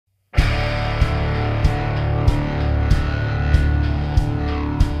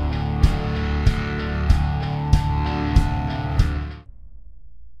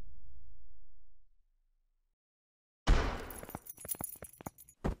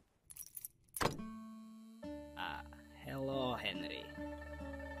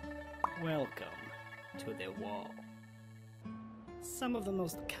Welcome to the wall. Some of the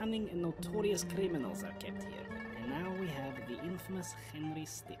most cunning and notorious criminals are kept here, and now we have the infamous Henry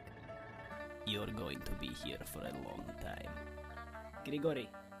Stickmin. You're going to be here for a long time. Grigori,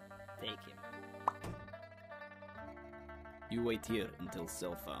 take him. You wait here until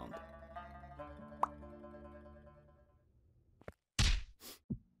cell found.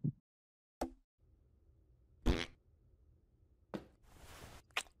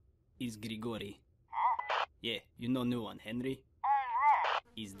 Is Grigori? Huh? Yeah, you know new one, Henry?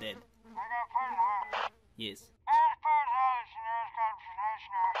 He's dead. Yes.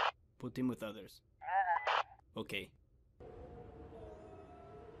 Put him with others. Okay.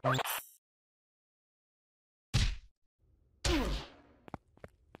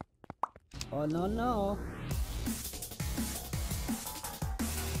 Oh no no!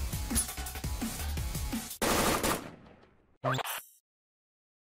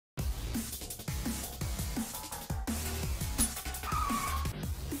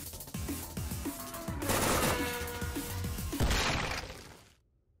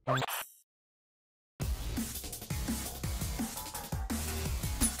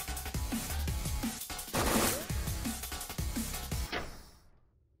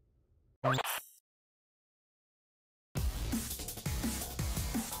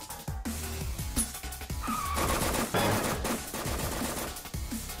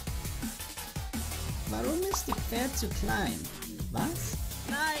 Warum ist die Pferd zu klein? Was?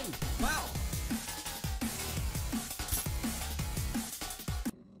 Nein! Wow!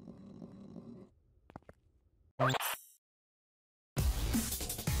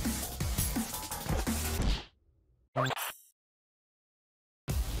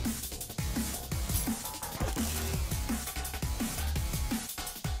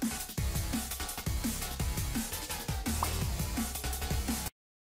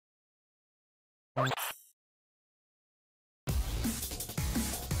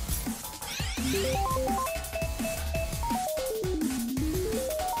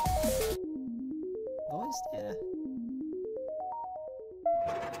 Boys there.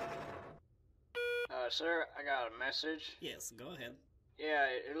 Sir, I got a message. Yes, go ahead. Yeah,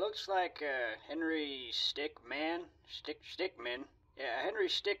 it looks like Henry Stickmin. Yeah, Henry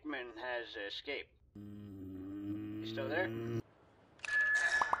Stickmin has escaped. You still there?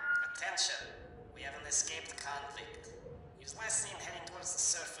 Attention! We have an escaped convict. He was last seen heading towards the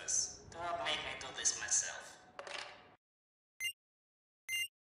surface. Do not make me do this myself.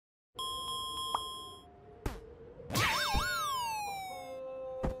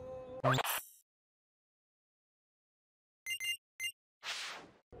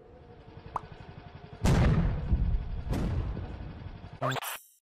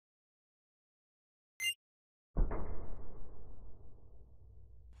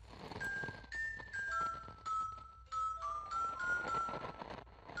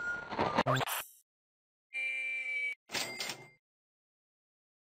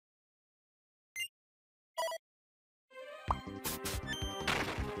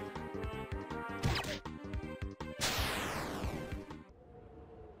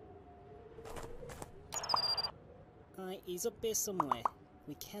 He's up there somewhere.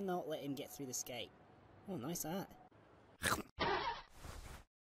 We cannot let him get through this gate. Oh, nice art.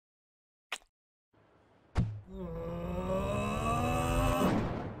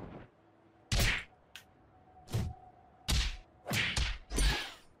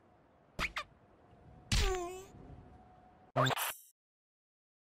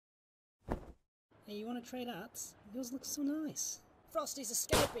 Hey, you want to trade arts? Yours looks so nice. Frosty's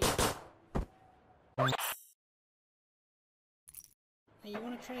escaping! Hey, you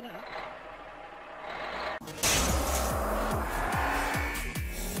want to trade up?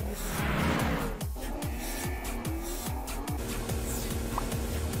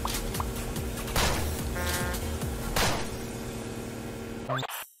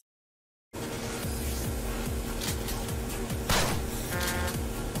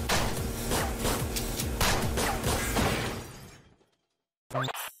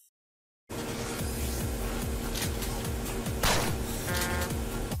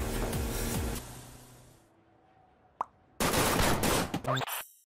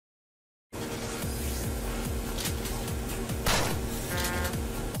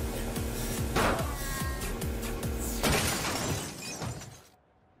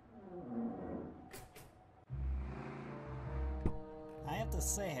 I have to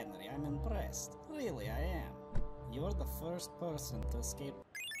say, Henry, I'm impressed. Really, I am. You're the first person to escape.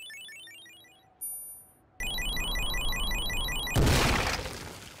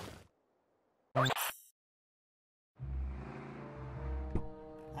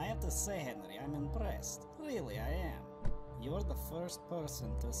 I have to to say, Henry, I'm impressed. Really, I am. You're the first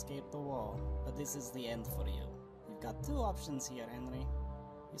person to escape the wall, but this is the end for you. You've got two options here, Henry.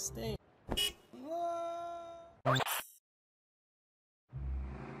 You stay...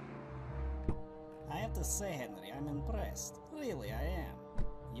 I have to say, Henry, I'm impressed. Really, I am.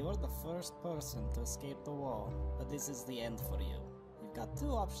 You're the first person to escape the wall, but this is the end for you. You've got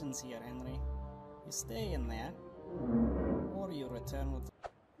two options here, Henry. You stay in there, or you return with...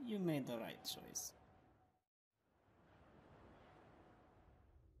 You made the right choice.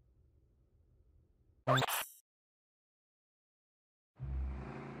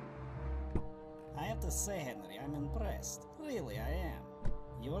 I have to say, Henry, I'm impressed. Really, I am.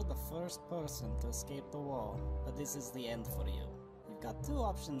 You're the first person to escape the wall, but this is the end for you. You've got two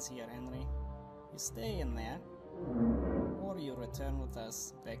options here, Henry. You stay in there, or you return with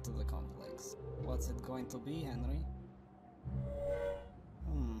us back to the complex. What's it going to be, Henry?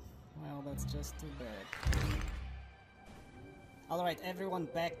 Well, that's just too bad. Alright, everyone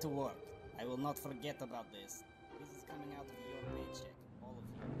back to work. I will not forget about this. This is coming out of your paycheck, all of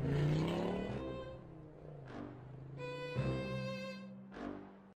you.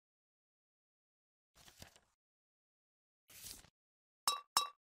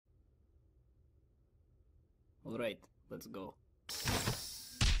 Alright, let's go.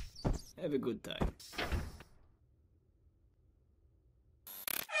 Have a good time.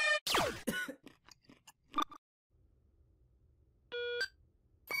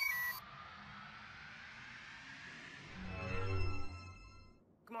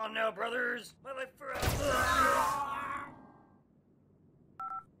 Come on now, brothers. My life for us.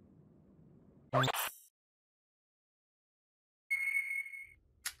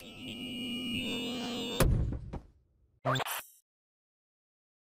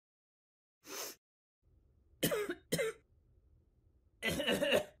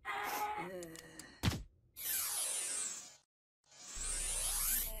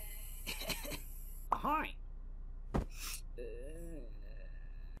 Hi.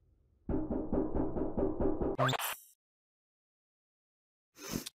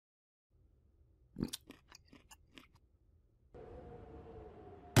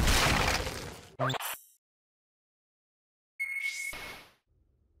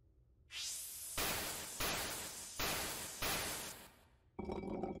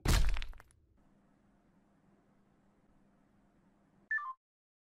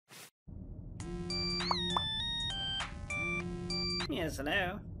 Yes,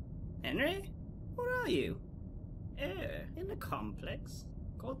 hello. Henry? Where are you? In the complex?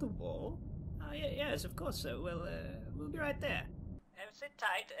 Called the wall? Oh, yes, of course so. We'll be right there. Sit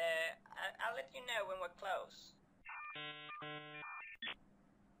tight. I'll let you know when we're close.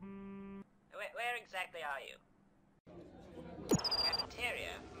 Where exactly are you?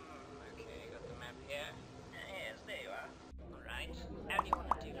 Cafeteria? Okay, got the map here. Yes, there you are. Alright. How do you want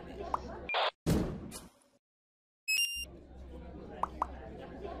to do this?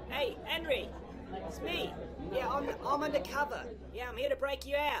 Hey, Henry! It's me! Yeah, I'm undercover. Yeah, I'm here to break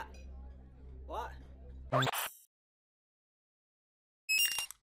you out. What? Come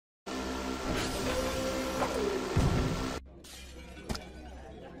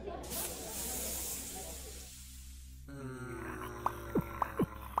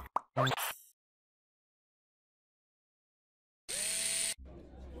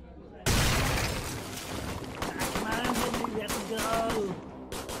on, Henry, let's go!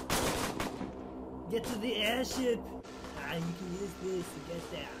 Get to the airship! You can use this to get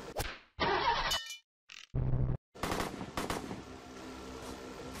there.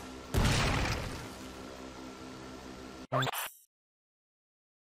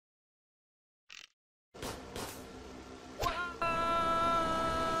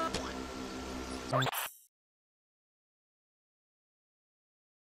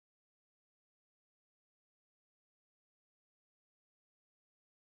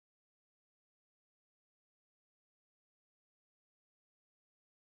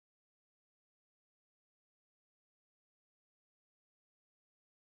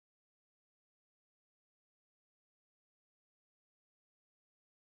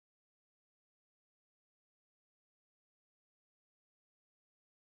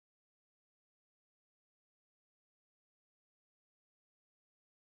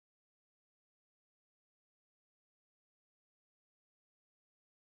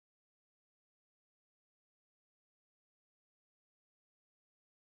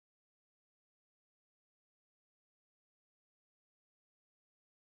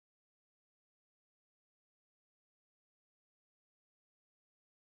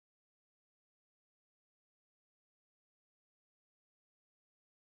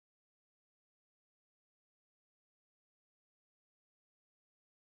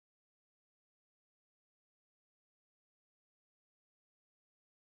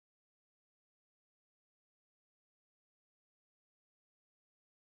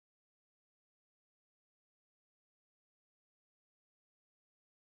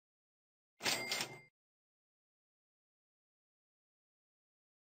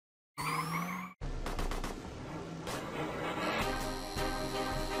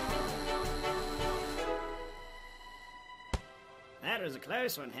 That was a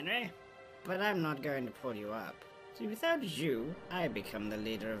close one, Henry. But I'm not going to pull you up. See, without you, I become the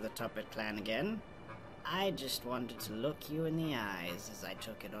leader of the Tuppet clan again. I just wanted to look you in the eyes as I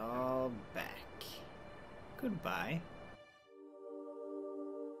took it all back. Goodbye.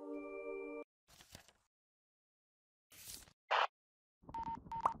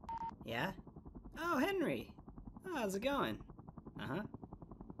 Yeah? Oh, Henry! Oh, how's it going? Uh-huh.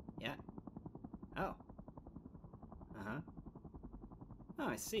 Yeah. Oh. Uh-huh. Oh,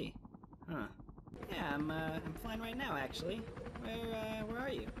 I see. Huh. Yeah, I'm flying right now, actually. Where are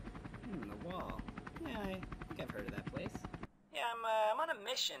you? The wall. Yeah, I think I've heard of that place. Yeah, I'm on a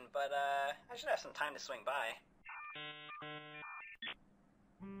mission, but, I should have some time to swing by.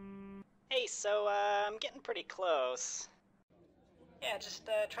 Hey, so, I'm getting pretty close. Yeah, just,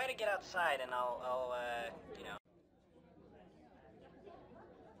 try to get outside and I'll, you know.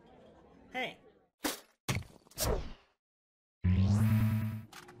 Hey.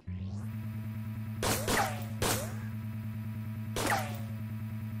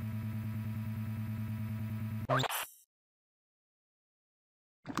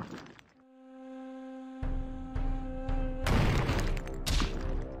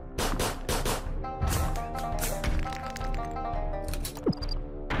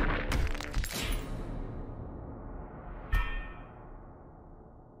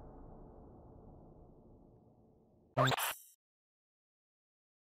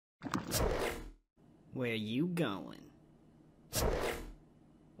 Where you going?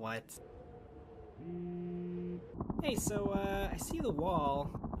 What? Hey, so, I see the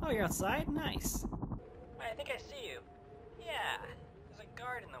wall. Oh, you're outside? Nice. I think I see you. Yeah, there's a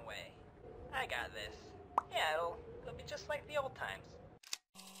guard in the way. I got this. Yeah, it'll be just like the old times.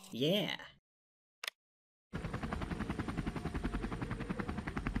 Yeah.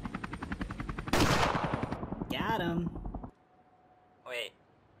 Got him. Wait.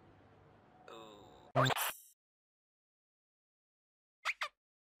 Ooh.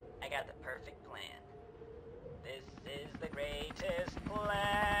 I got the perfect plan. This is the greatest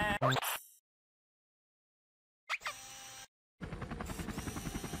plan. And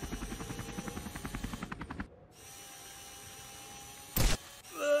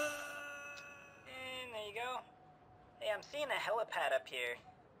there you go. Hey, I'm seeing a helipad up here.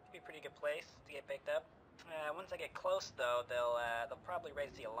 Could be a pretty good place to get picked up. Once I get close, though, they'll probably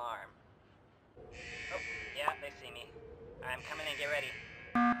raise the alarm. Oh, yeah, they see me. I'm coming in, get ready.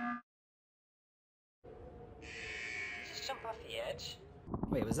 Did you just jump off the edge?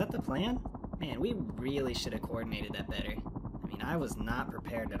 Wait, was that the plan? Man, we really should have coordinated that better. I mean, I was not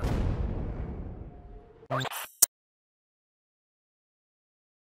prepared at all.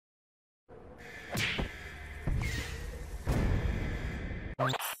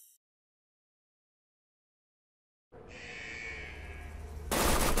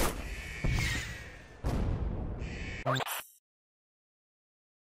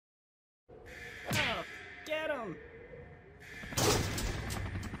 Oh, get him!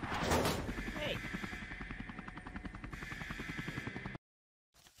 Hey!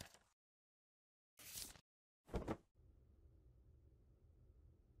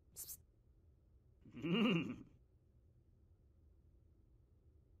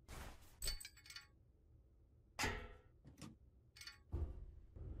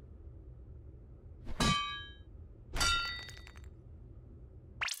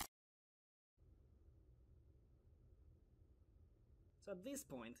 So at this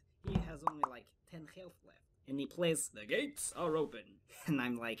point, he has only like 10 health left. And he plays, "The gates are open." And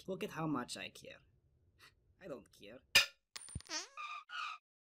I'm like, look at how much I care. I don't care.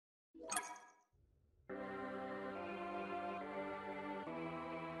 I ended up buffing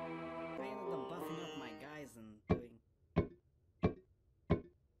up my guys and doing...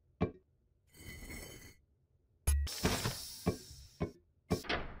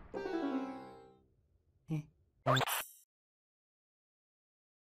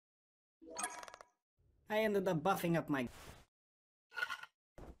 I ended up buffing up my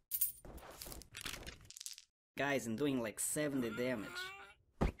guys and doing like 70 damage.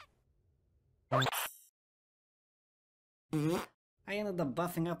 I ended up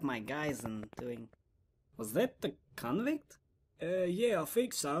buffing up my guys and doing... Was that the convict? Yeah, I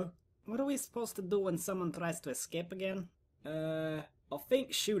think so. What are we supposed to do when someone tries to escape again? I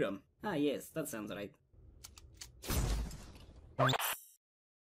think shoot him. Ah, yes, that sounds right.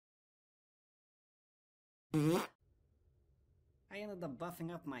 I ended up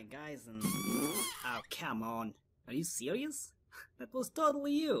buffing up my guys and... Oh, come on. Are you serious? That was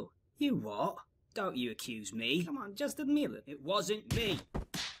totally you. You what? Don't you accuse me. Come on, just admit it. It wasn't me.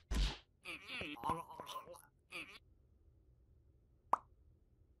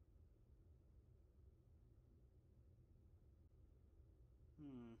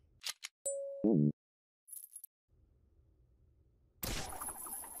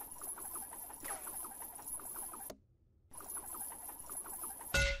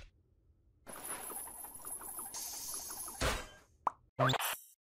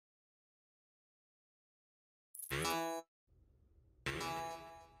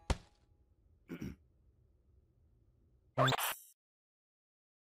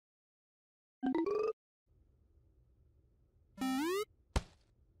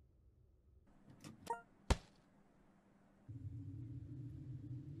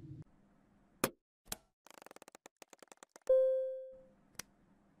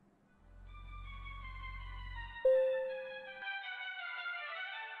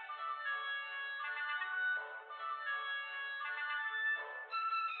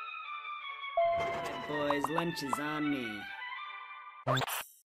 Boys, lunch is on me.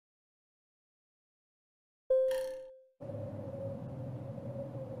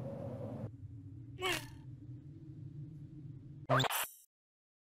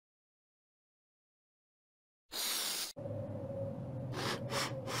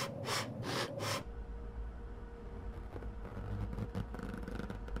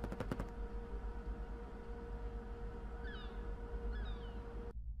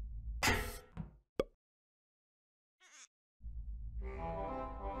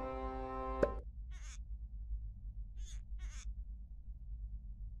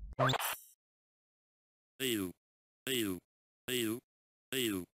 Ayu, ayu, ayu,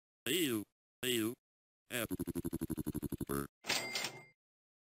 ayu, ayu, ayu,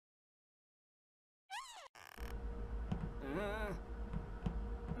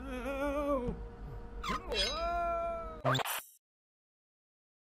 Oh.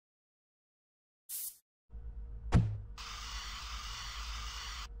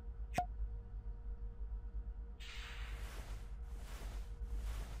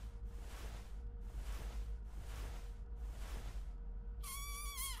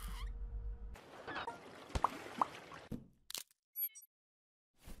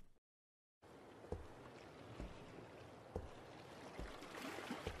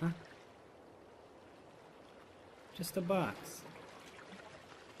 Huh? Just a box.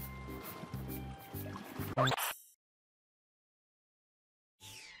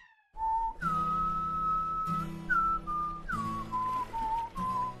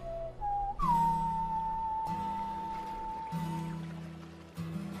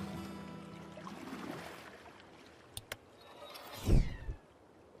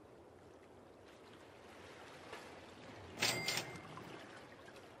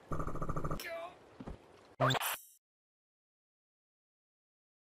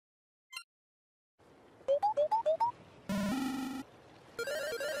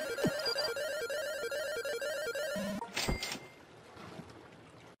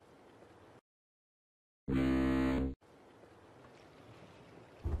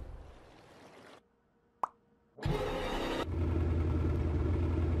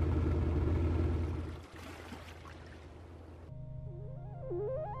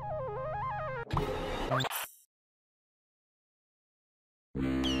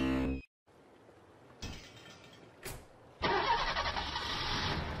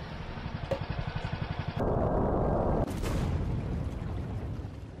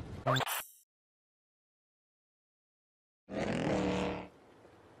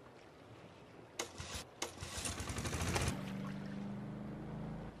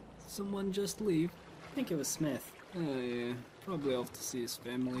 Someone just leave? I think it was Smith. Oh yeah, probably off to see his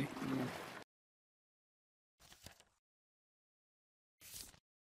family. Yeah.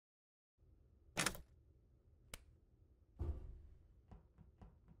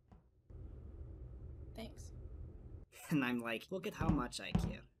 Thanks. And I'm like, look at how much I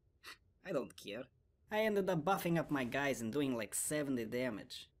care. I don't care. I ended up buffing up my guys and doing like 70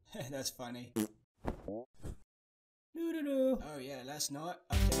 damage. That's funny. Doo-doo-doo. Oh yeah, last night.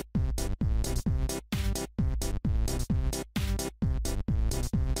 Okay.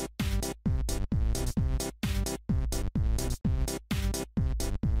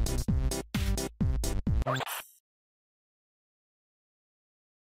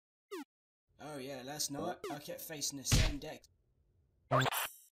 Oh yeah, last night I kept facing the same deck. Oh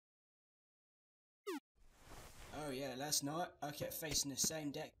yeah, last night I kept facing the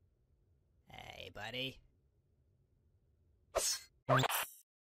same deck. Hey, buddy. Oh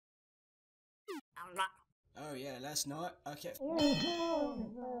yeah, last night I kept...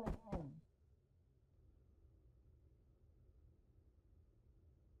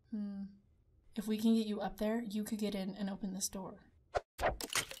 If we can get you up there, you could get in and open this door.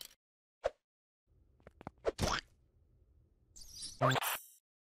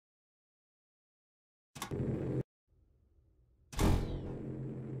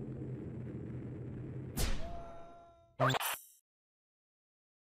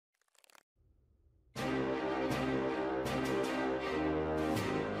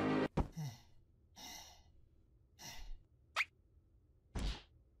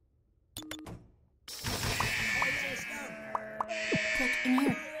 Quick, in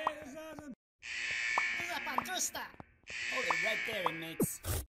here. Hold it right there, inmates.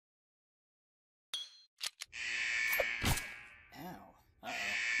 Ow. Uh-oh.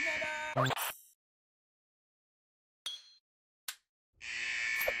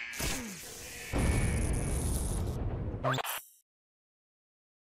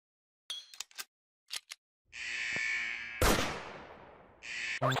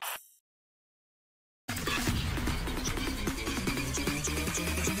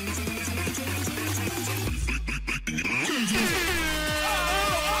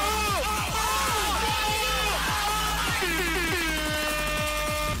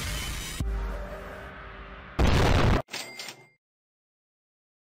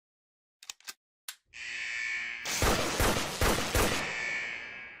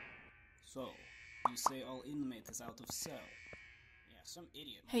 So, you say all inmate is out of cell? Yeah, some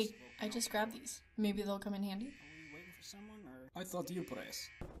idiot. Hey, I just grabbed these. Maybe they'll come in handy? Are we waiting for someone, or? I thought you press.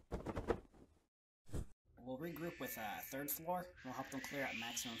 We'll regroup with third floor. We'll help them clear out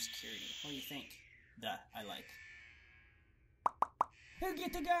maximum security. What do you think? Duh, I like. Who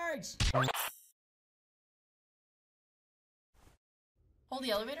get the guards? Hold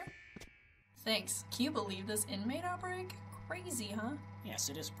the elevator? Thanks. Can you believe this inmate outbreak? Crazy, huh? Yes,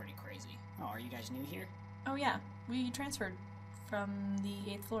 it is pretty crazy. Oh, are you guys new here? Oh yeah, we transferred from the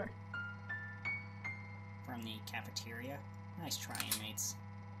 8th floor. From the cafeteria? Nice try, inmates.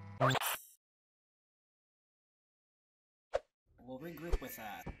 We'll regroup with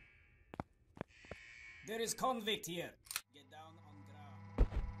There is convict here! Get down on ground.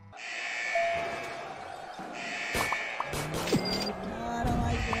 I don't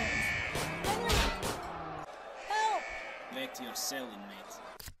like this. Help! Back to your cell, inmates.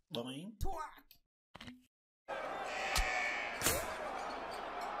 Boing. Twack!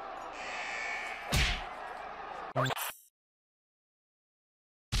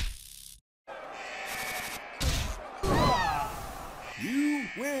 You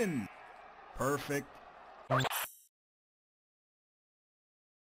win! Perfect.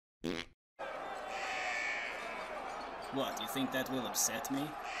 What, you think that will upset me?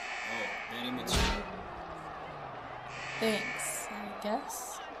 Oh, very much. Thanks, I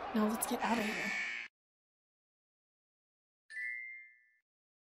guess. Now let's get out of here.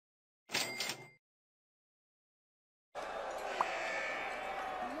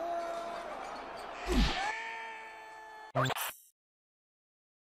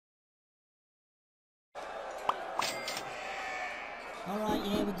 Alright,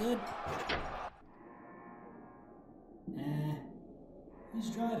 yeah, we're good. Who's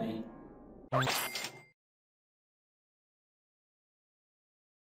driving?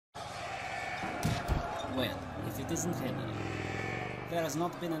 Well, if it isn't Henry. There has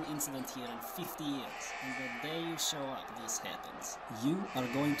not been an incident here in 50 years, and the day you show up, this happens. You are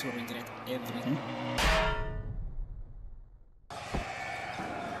going to regret everything.